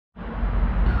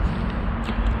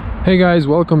Hey guys,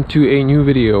 welcome to a new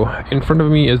video. In front of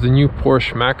me is the new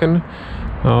Porsche Macan,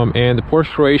 and the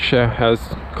Porsche Carrera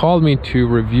has called me to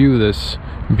review this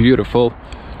beautiful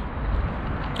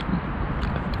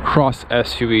cross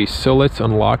SUV. So let's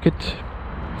unlock it.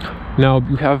 Now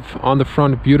you have on the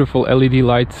front beautiful LED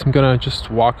lights. I'm gonna just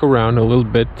walk around a little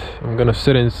bit. I'm gonna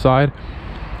sit inside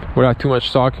without too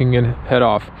much talking and head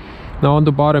off. Now on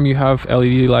the bottom you have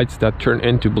LED lights that turn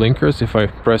into blinkers. If I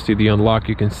press the unlock,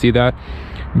 you can see that.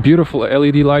 Beautiful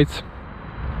LED lights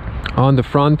on the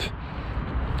front.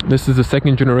 This is the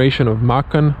second generation of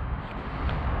Macan.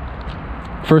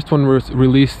 First one was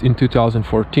released in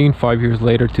 2014. 5 years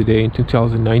later today, in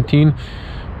 2019,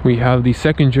 we have the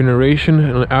second generation,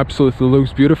 and it absolutely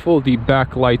looks beautiful. The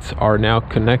back lights are now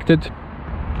connected,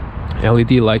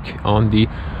 LED like on the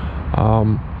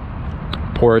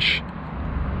Porsche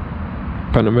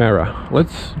Panamera.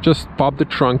 Let's just pop the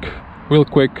trunk real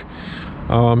quick.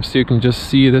 So you can just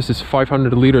see this is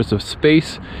 500 liters of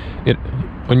space.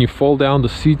 When you fold down the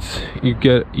seats, you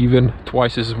get even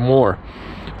twice as more.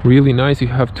 Really nice. You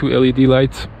have two LED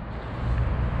lights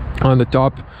on the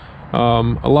top,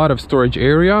 a lot of storage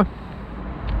area,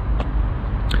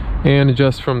 and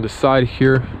just from the side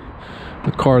here,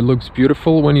 the car looks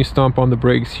beautiful. When you stomp on the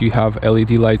brakes, you have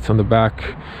LED lights on the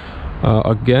back.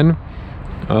 Again,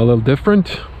 a little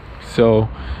different. So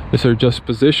these are just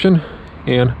position,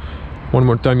 and one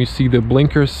more time you see the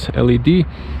blinkers LED,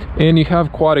 and you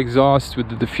have quad exhaust with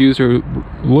the diffuser.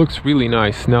 Looks really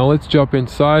nice. Now let's jump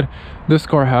inside. This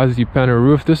car has the panel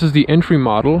roof. This is the entry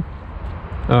model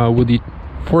with the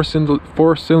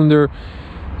four-cylinder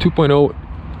 2.0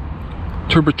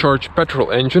 turbocharged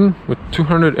petrol engine with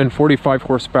 245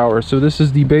 horsepower. So this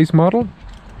is the base model.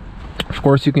 Of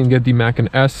course you can get the Macan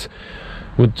S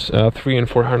with 300 and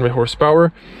 400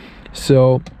 horsepower.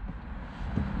 So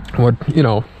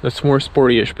that's more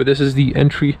sporty-ish, but this is the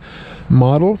entry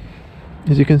model.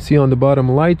 As you can see on the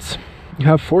bottom lights, you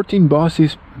have 14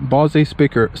 Bose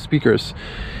speakers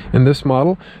in this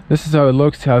model. This is how it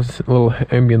looks. It has little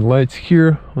ambient lights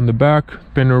here on the back.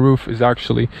 Panel roof is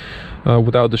actually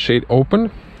without the shade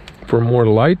open for more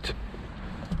light.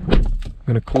 I'm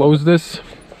gonna close this,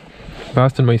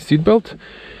 fasten my seatbelt,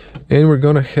 and we're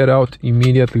gonna head out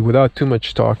immediately without too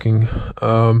much talking.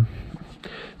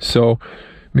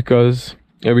 Because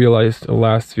I realized the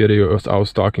last video I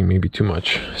was talking maybe too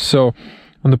much. So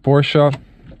on the Porsche,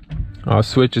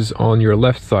 switch is on your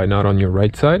left side, not on your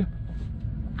right side.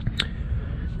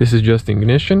 This is just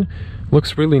ignition.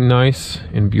 Looks really nice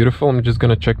and beautiful. I'm just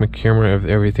gonna check my camera if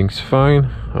everything's fine.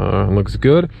 Looks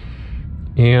good.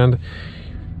 And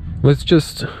let's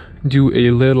just do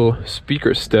a little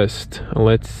speakers test.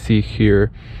 Let's see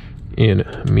here in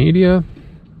media.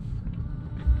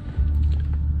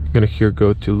 Gonna here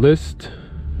go to list,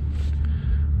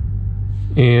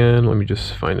 and let me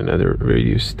just find another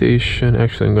radio station.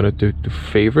 Actually, I'm gonna do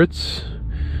favorites.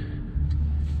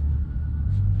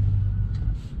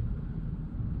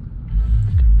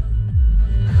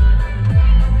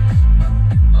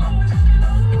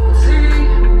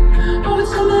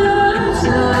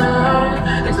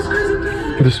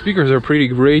 The speakers are pretty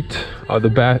great.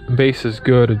 The bass is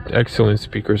good. Excellent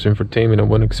speakers. Infotainment, I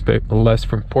wouldn't expect less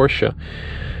from Porsche.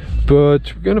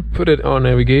 But we're gonna put it on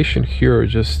navigation here.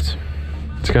 It's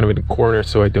kind of in the corner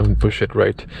so I don't push it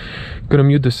right. Gonna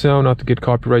mute the sound not to get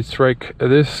copyright strike.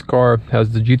 This car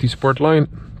has the GT Sport line.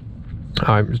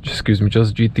 Excuse me,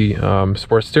 just GT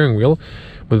Sport steering wheel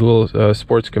with a little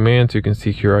sports command. So you can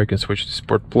see here I can switch to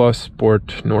Sport Plus,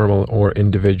 Sport, Normal, or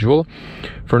Individual.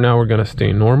 For now we're gonna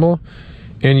stay normal.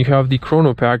 And you have the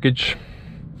chrono package.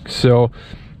 So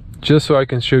just so I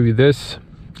can show you this,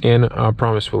 and I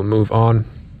promise we'll move on.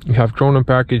 You have chrono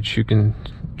package. You can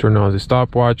turn on the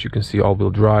stopwatch. You can see all-wheel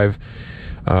drive,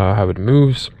 how it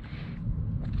moves,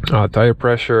 tire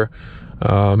pressure,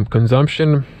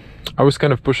 consumption. I was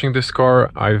kind of pushing this car.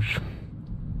 I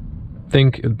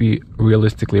think it'd be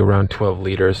realistically around 12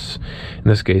 liters. In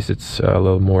this case it's a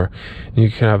little more. And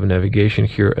you can have a navigation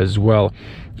here as well,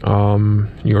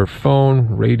 your phone,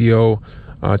 radio,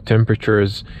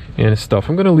 temperatures and stuff.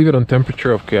 I'm gonna leave it on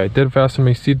temperature. Okay, I did fasten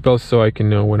my seatbelt so I can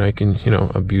know when I can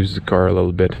abuse the car a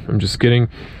little bit. I'm just kidding.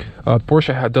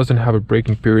 Porsche doesn't have a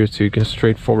braking period, so you can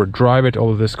straightforward drive it,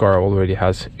 although this car already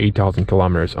has 8,000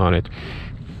 kilometers on it.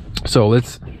 So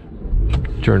let's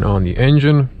turn on the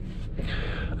engine.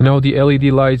 Now the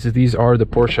LED lights, these are the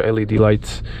Porsche LED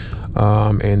lights,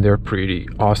 and they're pretty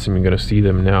awesome. You're gonna see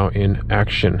them now in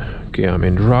action. Okay, I'm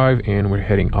in drive and we're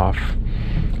heading off.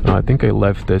 I think I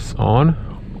left this on.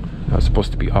 That's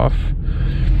supposed to be off.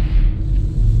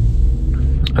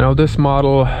 Now this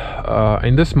model,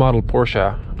 in this model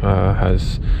Porsche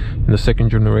has, in the second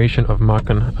generation of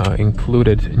Macan,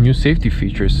 included new safety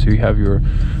features. So you have your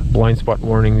blind spot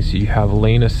warnings, you have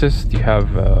lane assist, you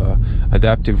have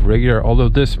adaptive radar, although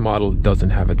this model doesn't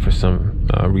have it for some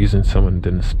reason. Someone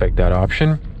didn't spec that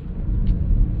option.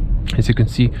 As you can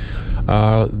see,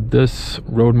 this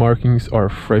road markings are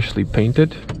freshly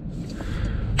painted.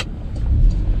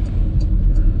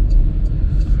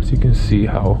 So you can see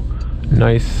how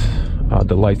nice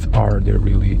the lights are. They're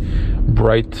really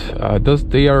bright.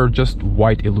 They are just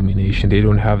white illumination. They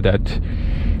don't have that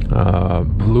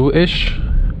bluish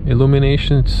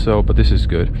illumination, so but this is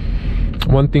good.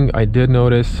 One thing I did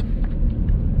notice,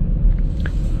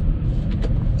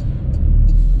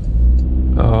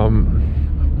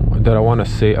 that I want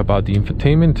to say about the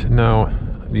infotainment. Now,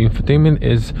 the infotainment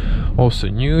is also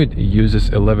new. It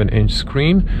uses 11-inch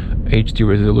screen, HD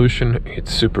resolution.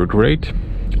 It's super great.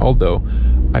 Although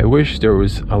I wish there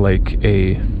was like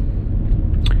a,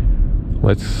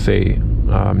 let's say,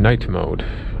 night mode.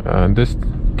 In this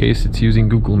case, it's using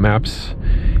Google Maps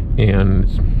and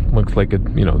looks like a,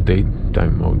 you know,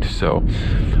 daytime mode. So,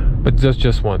 but that's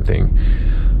just one thing.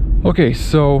 Okay,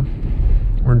 so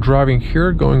we're driving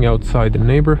here, going outside the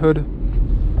neighborhood,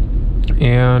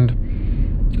 and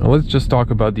let's just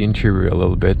talk about the interior a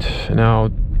little bit.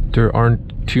 Now, there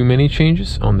aren't too many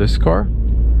changes on this car.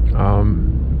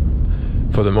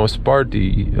 For the most part,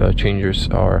 the changes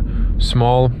are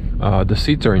small. The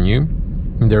seats are new,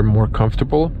 they're more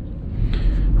comfortable.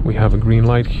 We have a green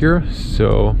light here,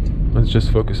 so let's just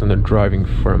focus on the driving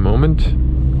for a moment.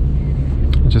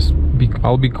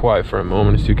 I'll be quiet for a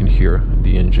moment so you can hear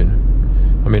the engine.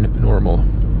 I mean, normal.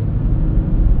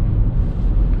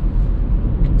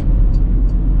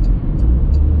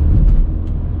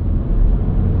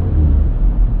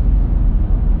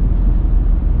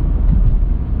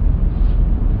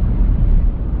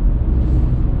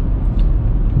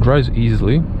 Drives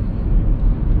easily.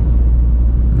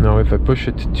 Now if I push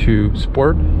it to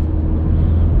sport,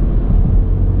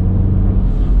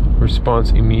 response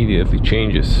immediately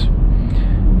changes,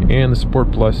 and the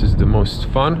Sport Plus is the most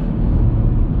fun.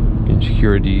 You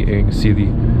can see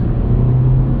the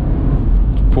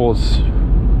pulls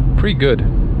pretty good,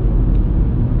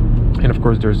 and of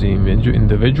course there's the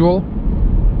individual.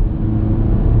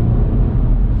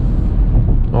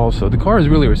 Also, the car is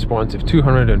really responsive.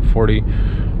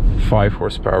 245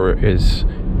 horsepower is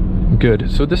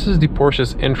good. So this is the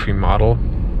Porsche's entry model.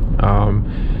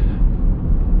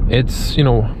 It's, you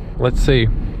know, let's say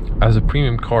as a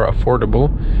premium car,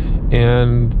 affordable,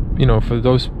 and you know, for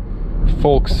those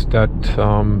folks that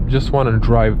just want to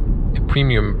drive a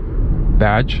premium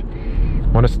badge,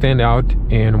 want to stand out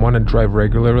and want to drive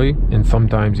regularly, and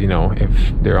sometimes, you know, if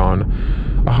they're on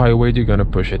a highway, they're gonna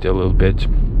push it a little bit,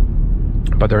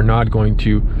 but they're not going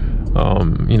to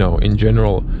you know, in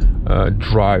general,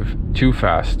 drive too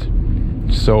fast.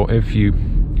 So if you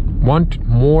want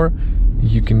more,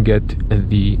 you can get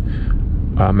the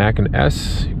Macan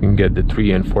S. You can get the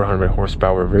 300 and 400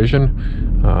 horsepower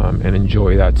version and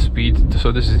enjoy that speed.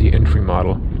 So this is the entry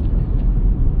model.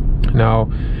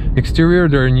 Now, exterior,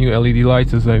 there are new LED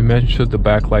lights, as I mentioned. The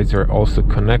backlights are also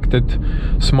connected.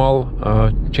 Small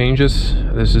changes.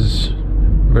 This is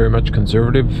very much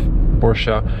conservative.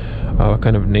 Porsche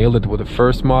kind of nailed it with the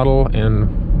first model,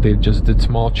 and they just did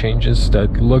small changes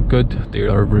that look good. They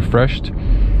are refreshed,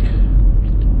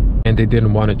 and they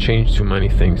didn't want to change too many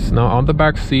things. Now, on the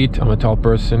back seat, I'm a tall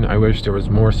person. I wish there was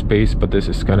more space, but this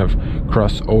is kind of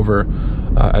crossover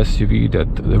SUV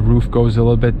that the roof goes a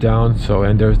little bit down. So,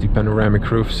 and there's the panoramic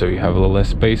roof, so you have a little less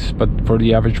space. But for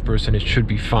the average person, it should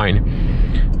be fine.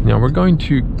 Now we're going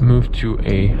to move to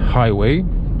a highway,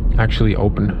 actually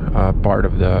open part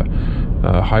of the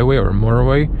highway or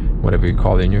motorway, whatever you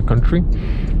call it in your country.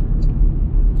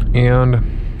 And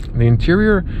the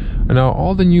interior, now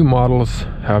all the new models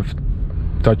have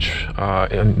touch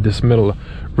in this middle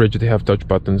ridge. They have touch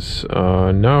buttons.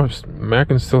 Now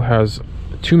Macan still has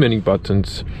too many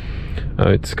buttons.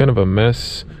 It's kind of a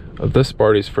mess. This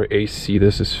part is for AC.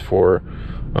 This is for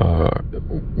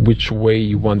which way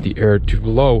you want the air to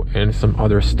blow, and some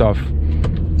other stuff.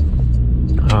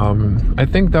 I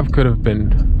think that could have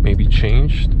been maybe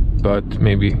changed, but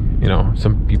maybe, you know,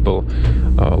 some people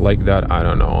like that. I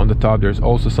don't know. On the top there's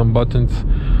also some buttons,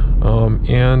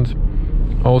 and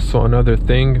also another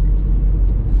thing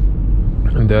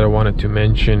that I wanted to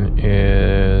mention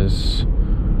is,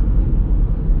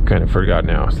 kind of forgot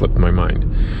now, slipped my mind.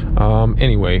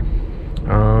 Anyway,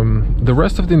 the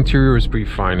rest of the interior is pretty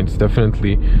fine. It's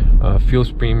definitely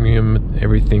feels premium.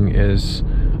 Everything is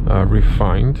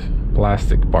refined.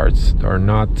 Plastic parts are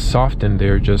not softened,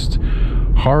 they're just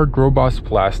hard, robust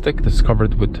plastic that's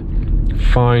covered with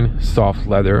fine soft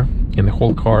leather, and the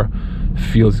whole car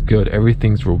feels good.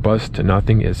 Everything's robust,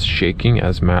 nothing is shaking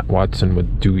as Matt Watson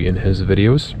would do in his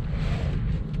videos.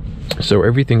 So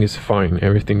everything is fine,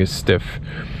 everything is stiff,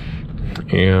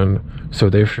 and so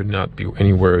there should not be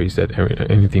any worries that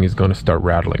anything is going to start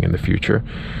rattling in the future.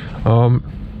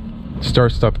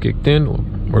 Start stop kicked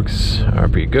in, works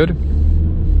pretty good.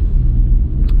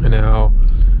 And now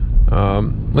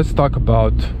let's talk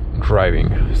about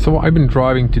driving. So I've been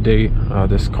driving today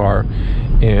this car,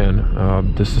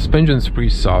 and the suspension is pretty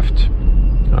soft.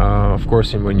 Of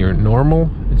course, when you're normal,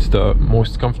 it's the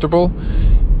most comfortable,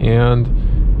 and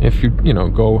if you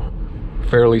go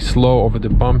fairly slow over the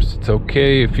bumps, it's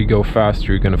okay. If you go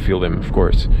faster, you're gonna feel them, of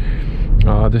course.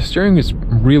 The steering is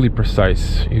really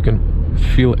precise. You can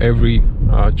feel every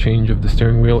change of the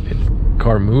steering wheel.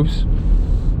 Car moves,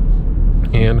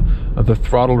 and the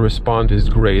throttle response is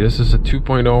great. This is a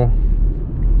 2.0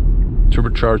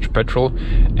 turbocharged petrol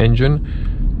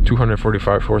engine,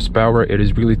 245 horsepower. It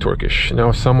is really torquish.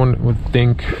 Now, someone would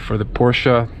think for the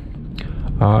Porsche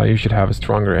you should have a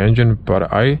stronger engine,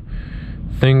 but I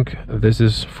think this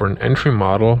is, for an entry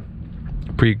model,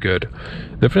 pretty good.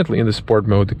 Definitely in the sport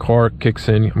mode, the car kicks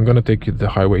in. I'm gonna take you to the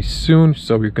highway soon,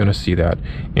 so you're gonna see that,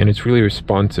 and it's really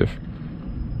responsive.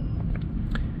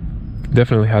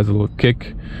 Definitely has a little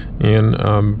kick, and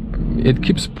it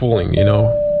keeps pulling, there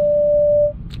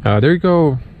you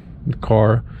go. The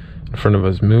car in front of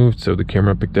us moved, so the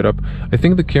camera picked it up. I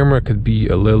think the camera could be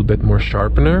a little bit more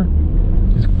sharpener,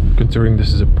 considering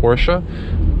this is a Porsche,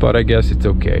 but I guess it's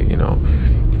okay,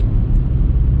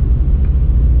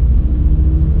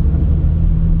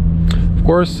 Of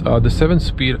course, the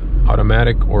 7-speed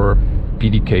automatic, or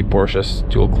PDK Porsche's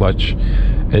dual clutch,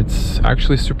 it's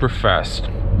actually super fast.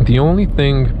 The only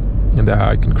thing that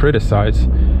I can criticize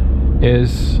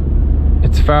is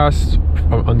it's fast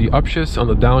on the upshifts. On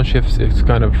the downshifts, it's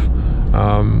kind of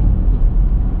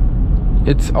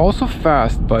it's also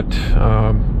fast, but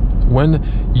when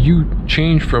you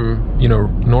change from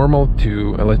normal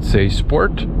to let's say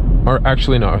sport, or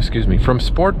actually no, excuse me, from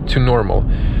sport to normal,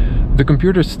 the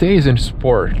computer stays in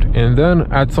sport, and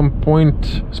then at some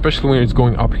point, especially when it's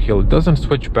going uphill, it doesn't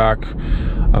switch back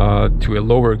to a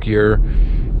lower gear.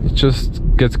 It just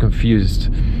gets confused.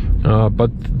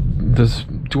 But this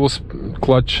dual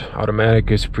clutch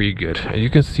automatic is pretty good. You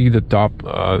can see the top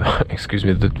excuse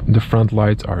me, the front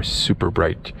lights are super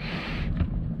bright.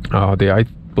 I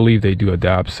believe they do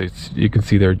adapt, so you can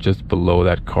see they're just below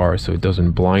that car, so it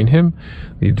doesn't blind him,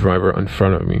 the driver in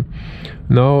front of me.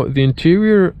 Now, the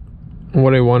interior,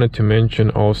 what I wanted to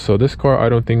mention also, this car I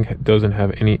don't think doesn't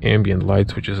have any ambient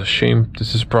lights, which is a shame.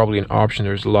 This is probably an option.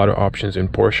 There's a lot of options in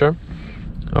Porsche.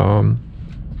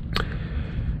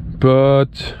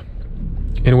 But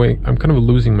anyway, I'm kind of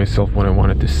losing myself what I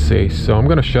wanted to say, so I'm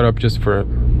gonna shut up just for a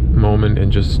moment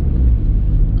and just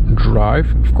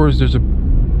drive. Of course, there's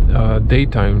a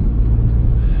daytime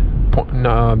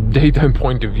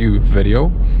point of view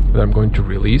video that I'm going to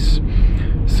release.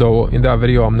 So in that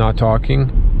video, I'm not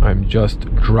talking, I'm just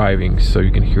driving, so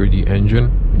you can hear the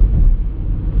engine.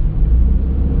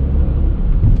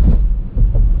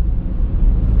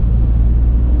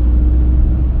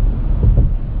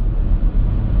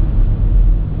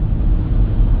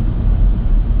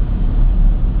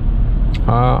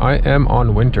 I am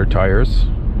on winter tires,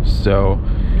 so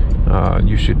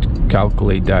you should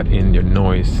calculate that in your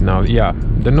noise. Now, yeah,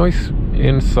 the noise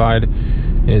inside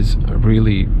is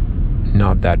really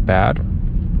not that bad.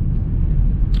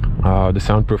 The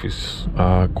soundproof is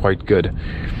quite good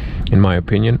in my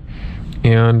opinion,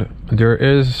 and there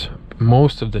is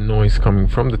most of the noise coming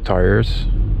from the tires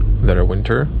that are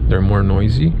winter. They're more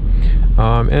noisy,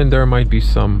 and there might be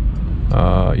some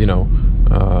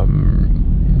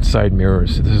side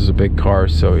mirrors. This is a big car,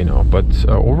 so but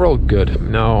overall good.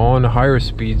 Now, on higher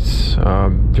speeds,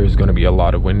 there's going to be a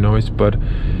lot of wind noise, but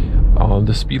on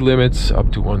the speed limits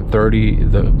up to 130,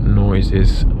 the noise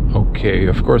is okay.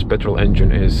 Of course, petrol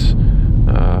engine is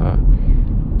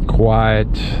quiet,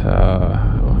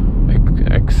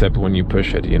 except when you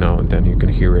push it, then you can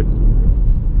hear it.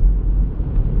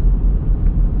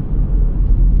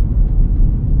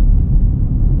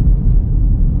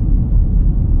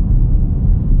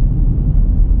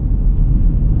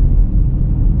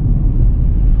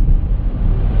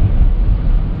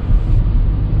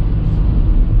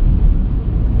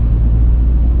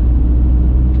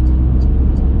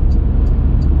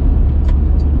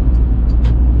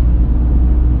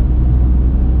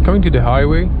 Coming to the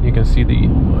highway, you can see the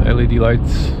LED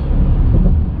lights.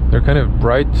 They're kind of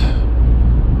bright.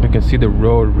 You can see the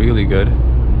road really good.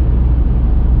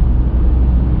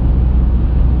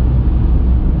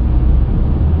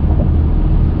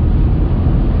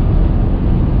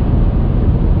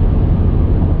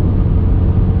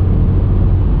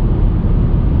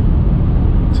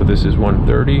 This is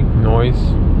 130, noise.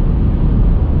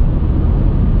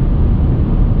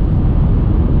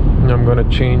 And I'm gonna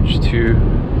change to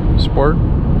sport.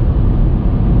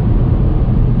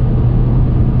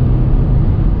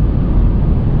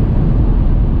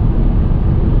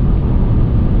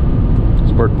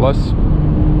 Sport Plus.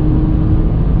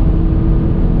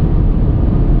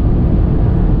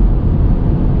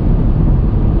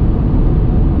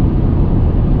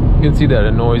 You can see that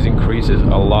the noise increases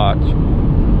a lot.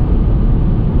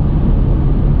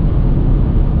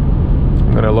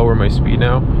 I'm gonna lower my speed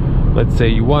now. Let's say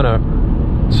you wanna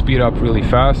speed up really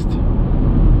fast.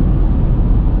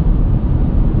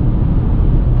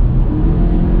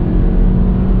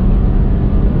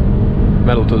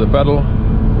 Metal to the pedal.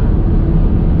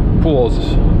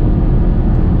 Pulls.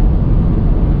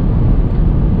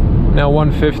 Now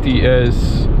 150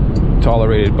 is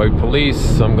tolerated by police,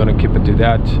 so I'm gonna keep it to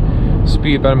that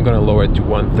speed, but I'm gonna lower it to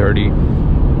 130.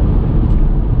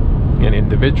 And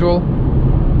individual,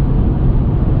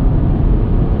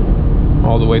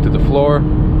 all the way to the floor,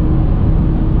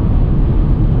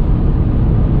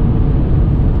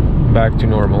 back to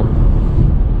normal.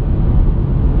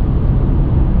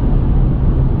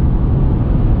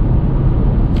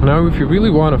 Now if you really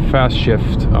want a fast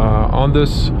shift, on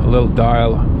this little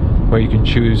dial where you can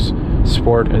choose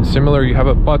sport and similar, you have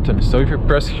a button. So if you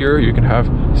press here, you can have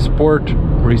sport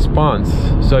response.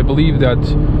 So I believe that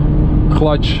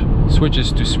clutch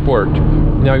switches to sport.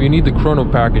 Now you need the chrono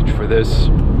package for this.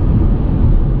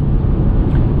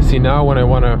 See, now when I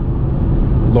want to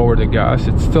lower the gas,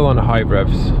 it's still on high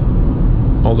revs,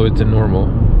 although it's in normal.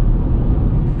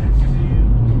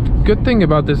 Good thing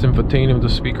about this infotainment, the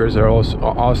speakers are also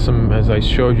awesome. As I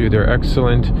showed you, they're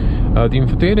excellent. The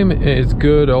infotainment is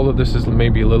good, although this is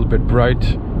maybe a little bit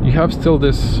bright. You have still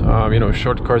this, you know,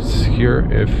 shortcuts here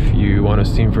if you want to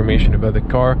see information about the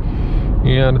car.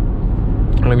 And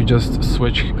let me just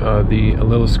switch the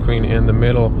little screen in the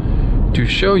middle to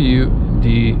show you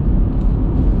the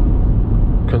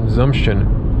consumption.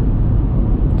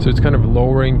 So it's kind of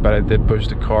lowering, but I did push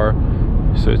the car.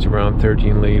 So it's around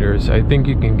 13 liters. I think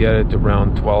you can get it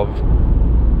around 12.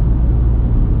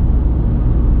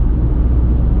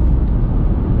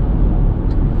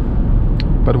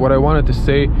 But what I wanted to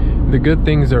say, the good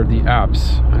things are the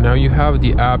apps. Now you have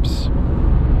the apps.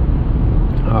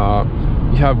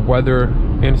 You have weather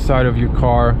inside of your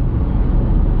car.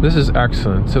 This is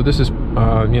excellent. So this is,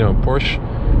 you know, Porsche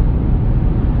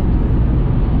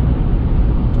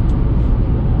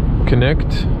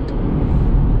Connect.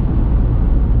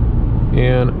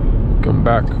 And come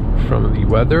back from the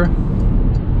weather.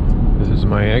 This is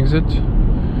my exit.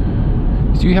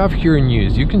 So you have here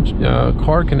news. You can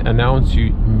car can announce you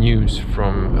news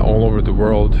from all over the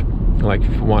world, like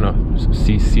if you want to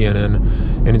see CNN,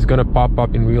 and it's gonna pop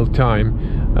up in real time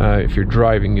if you're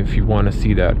driving, if you want to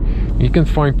see that. You can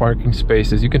find parking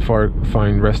spaces, you can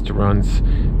find restaurants,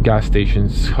 gas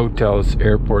stations, hotels,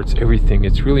 airports, everything.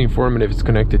 It's really informative. It's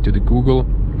connected to the Google,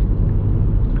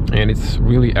 and it's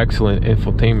really excellent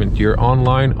infotainment. You're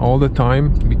online all the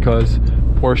time because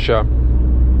Porsche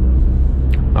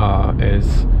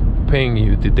is paying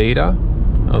you the data,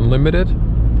 unlimited.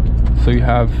 So you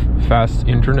have fast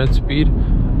internet speed,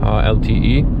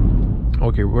 LTE.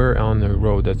 Okay, we're on the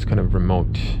road that's kind of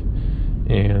remote,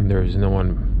 and there's no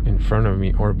one in front of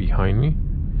me or behind me.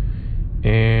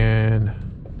 And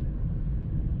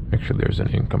actually there's an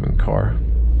incoming car.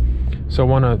 So I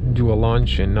want to do a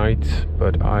launch at night,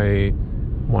 but I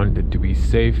want it to be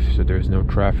safe, so there's no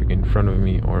traffic in front of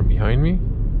me or behind me.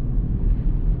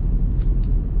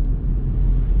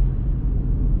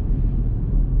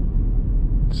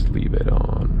 Let's leave it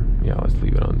on. Yeah, let's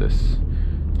leave it on this.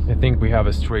 I think we have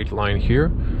a straight line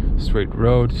here, straight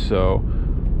road. So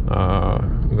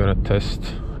I'm gonna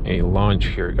test a launch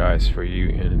here, guys, for you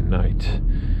in night.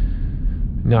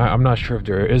 Now I'm not sure if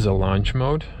there is a launch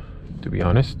mode, to be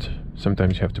honest.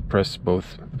 Sometimes you have to press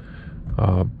both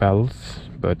pedals,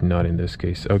 but not in this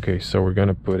case. Okay, so we're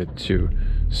gonna put it to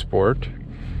sport.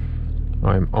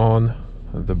 I'm on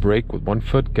the brake with 1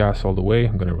 foot, gas all the way.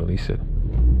 I'm gonna release it.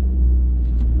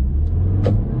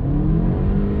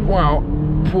 Wow,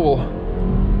 pull,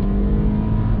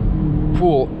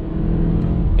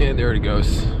 and there it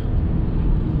goes.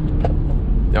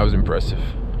 That was impressive.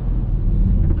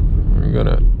 We're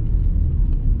gonna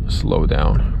slow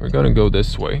down. We're gonna go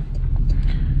this way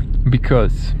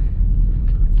because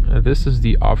this is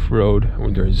the off-road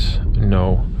when there's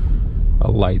no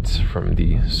lights from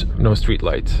no street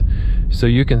lights, so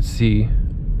you can see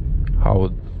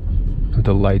how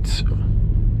the lights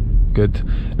good.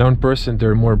 Now in person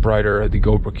they're more brighter. The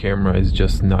GoPro camera is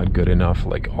just not good enough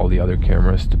like all the other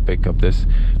cameras to pick up this.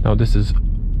 Now this is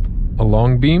a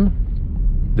long beam.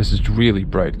 This is really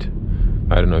bright.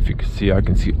 I don't know if you can see, I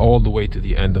can see all the way to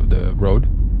the end of the road.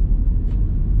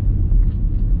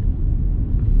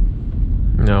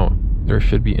 Now there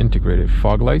should be integrated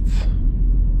fog lights.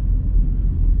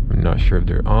 I'm not sure if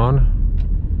they're on.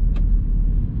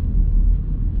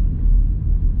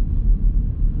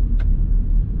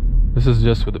 This is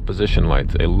just with the position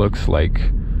lights. It looks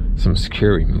like some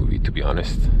scary movie, to be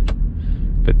honest.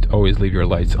 But always leave your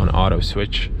lights on auto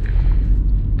switch.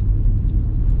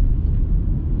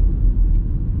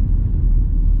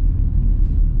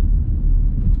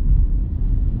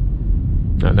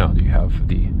 Now you have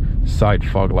the side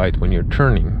fog light when you're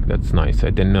turning. That's nice.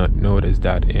 I did not notice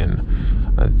that in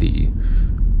the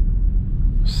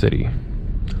city.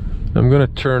 I'm gonna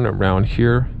turn around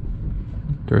here.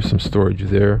 There's some storage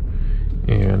there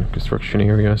and construction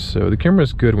area, so the camera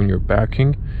is good when you're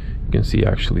backing. You can see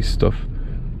actually stuff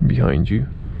behind you.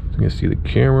 So you can see the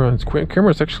camera.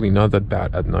 Camera is actually not that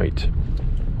bad at night.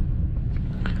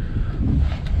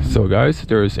 So guys,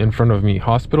 there's in front of me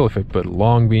hospital. If I put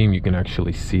long beam, you can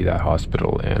actually see that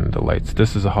hospital and the lights.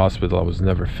 This is a hospital. I was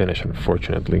never finished,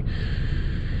 unfortunately.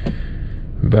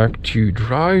 Back to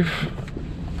drive.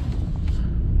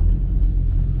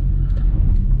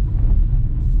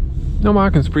 No,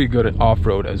 Macan's pretty good at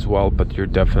off-road as well, but you're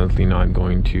definitely not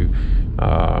going to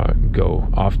go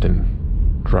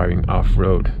often driving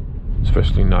off-road,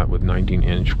 especially not with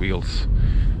 19-inch wheels.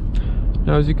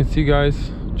 Now as you can see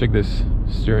guys, check this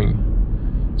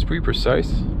steering. It's pretty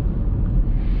precise.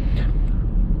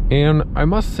 And I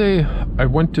must say, I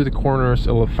went to the corners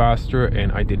a little faster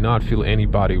and I did not feel any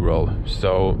body roll.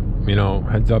 So, you know,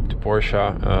 heads up to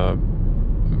Porsche,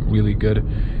 really good.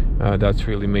 That's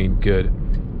really made good.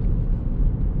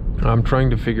 I'm trying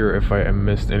to figure if I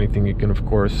missed anything. You can of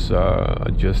course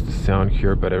adjust the sound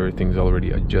here, but everything's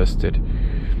already adjusted.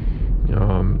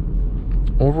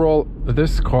 Overall,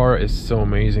 this car is so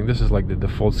amazing. This is like the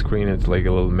default screen. It's like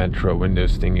a little Metro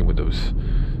Windows thingy with those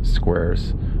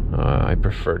squares. I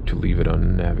prefer to leave it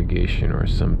on navigation or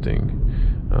something.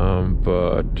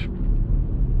 But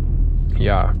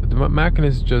yeah, the Macan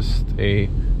is just a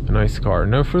nice car.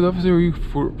 Now for those of you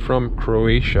from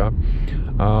Croatia,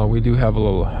 we do have a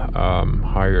little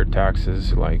higher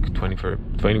taxes, like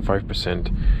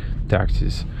 25%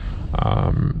 taxes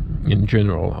in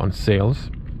general on sales.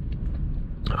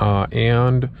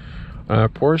 And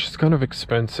Porsche is kind of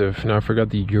expensive. Now I forgot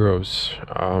the euros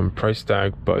price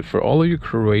tag, but for all of you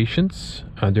Croatians,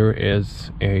 there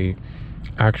is a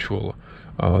actual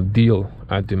deal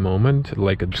at the moment.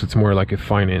 Like it's more like a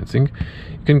financing.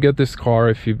 You can get this car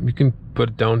if you can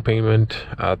put down payment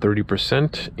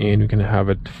 30%, and you can have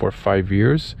it for 5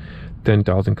 years,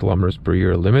 10,000 kilometers per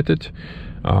year limited.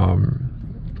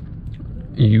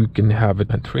 You can have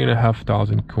it at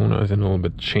 3,500 kunas and a little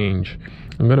bit change.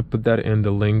 I'm gonna put that in the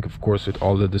link, of course, with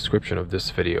all the description of this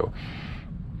video.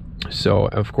 So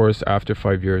of course after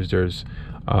 5 years there's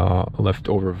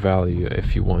leftover value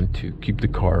if you want to keep the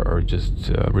car or just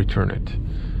return it.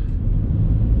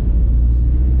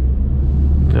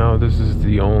 Now this is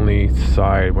the only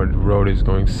side where the road is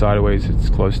going sideways. It's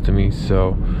close to me,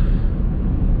 so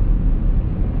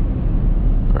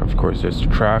of course there's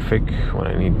traffic when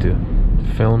I need to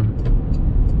film.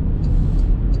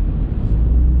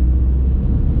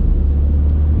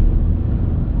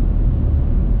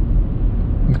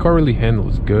 The car really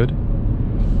handles good.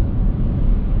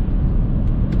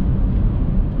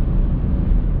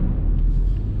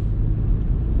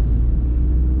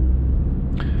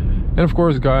 And of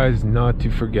course guys, not to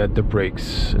forget the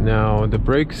brakes. Now the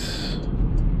brakes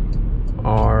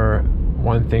are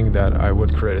one thing that I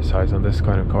would criticize on this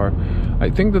kind of car. I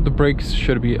think that the brakes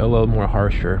should be a little more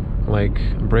harsher. Like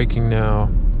braking now,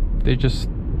 they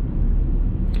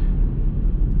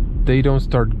don't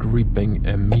start gripping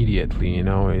immediately, you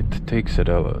know. It takes it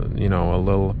a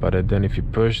little, but then if you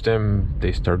push them,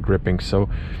 they start gripping. So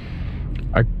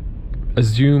I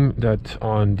assume that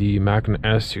on the Macan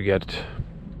S you get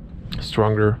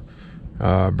stronger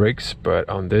brakes, but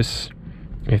on this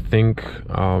I think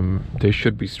they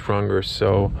should be stronger.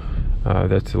 So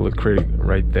that's a little critic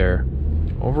right there.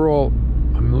 Overall,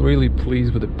 I'm really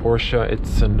pleased with the Porsche.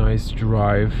 It's a nice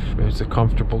drive. It's a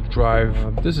comfortable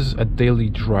drive. This is a daily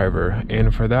driver,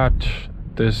 and for that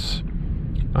this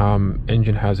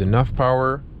engine has enough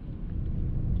power.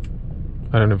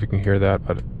 I don't know if you can hear that,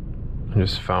 but I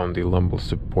just found the lumbar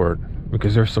support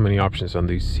because there's so many options on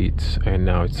these seats, and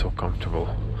now it's so comfortable.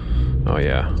 Oh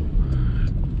yeah.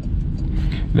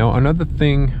 Now another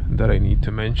thing that I need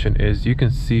to mention is you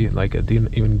can see, like, I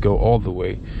didn't even go all the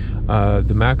way.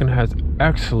 The Macan has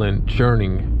excellent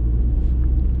turning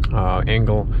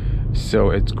angle, so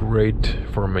it's great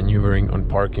for maneuvering on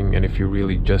parking, and if you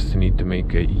really just need to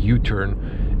make a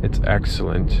U-turn, it's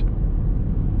excellent.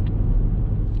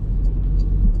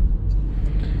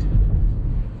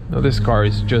 Now this car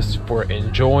is just for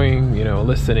enjoying, you know,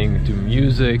 listening to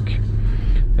music,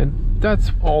 and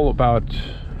that's all about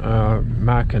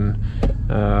Macan.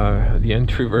 The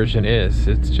entry version is,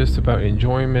 it's just about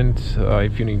enjoyment.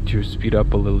 If you need to speed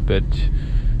up a little bit,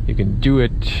 you can do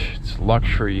it. It's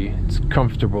luxury, it's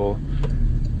comfortable,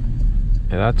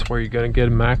 and that's where you're gonna get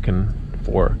a Macan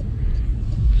for.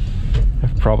 I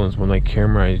have problems with my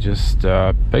camera, I just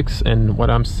fix, and what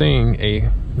I'm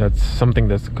saying, that's something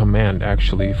that's a command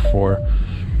actually for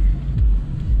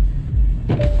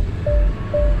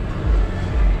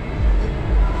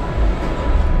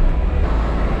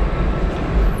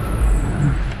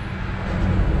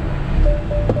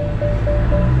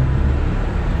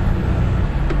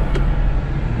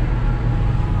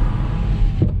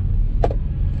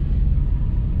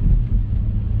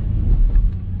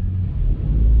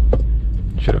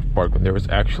should have parked when there was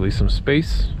actually some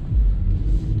space.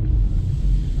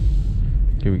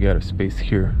 Here we got a space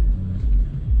here.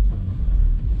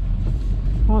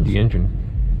 Oh, the engine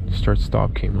start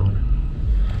stop came on.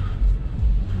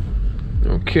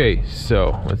 Okay,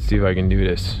 so let's see if I can do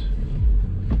this.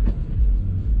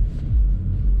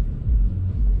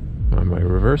 On my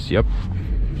reverse, yep.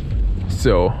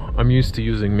 So I'm used to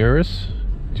using mirrors,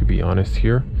 to be honest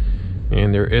here,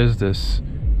 and there is this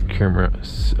camera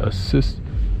assist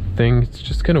thing. It's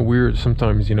just kind of weird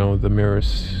sometimes, you know, the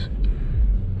mirrors,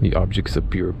 the objects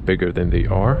appear bigger than they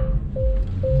are.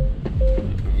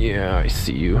 Yeah, I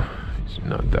see you. It's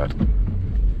not that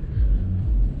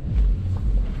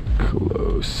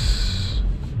close.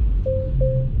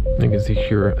 I can see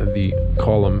here the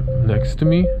column next to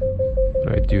me,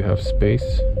 but I do have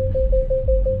space.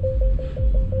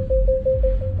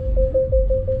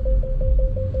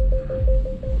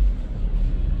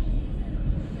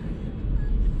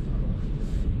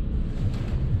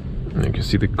 You can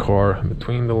see the car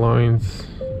between the lines.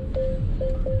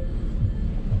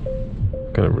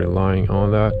 Kind of relying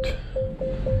on that.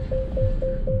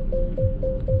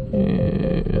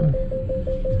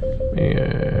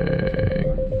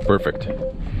 And perfect.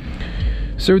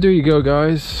 So there you go,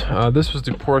 guys. This was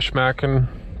the Porsche Macan.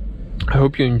 I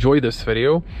hope you enjoyed this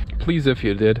video. Please, if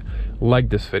you did, like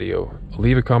this video.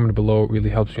 Leave a comment below, it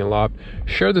really helps me a lot.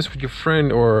 Share this with your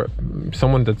friend or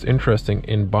someone that's interested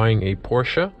in buying a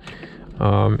Porsche.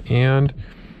 And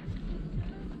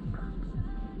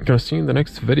I'm gonna see you in the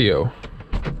next video.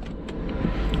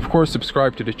 Of course,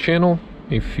 subscribe to the channel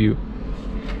if you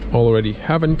already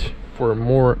haven't for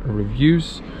more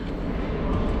reviews.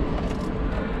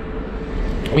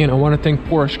 And I want to thank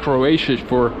Porsche Croatia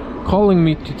for calling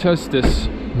me to test this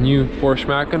new Porsche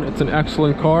Macan. It's an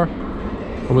excellent car.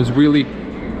 I was really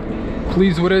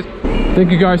pleased with it.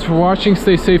 Thank you guys for watching.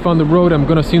 Stay safe on the road. I'm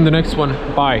gonna see you in the next one.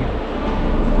 Bye.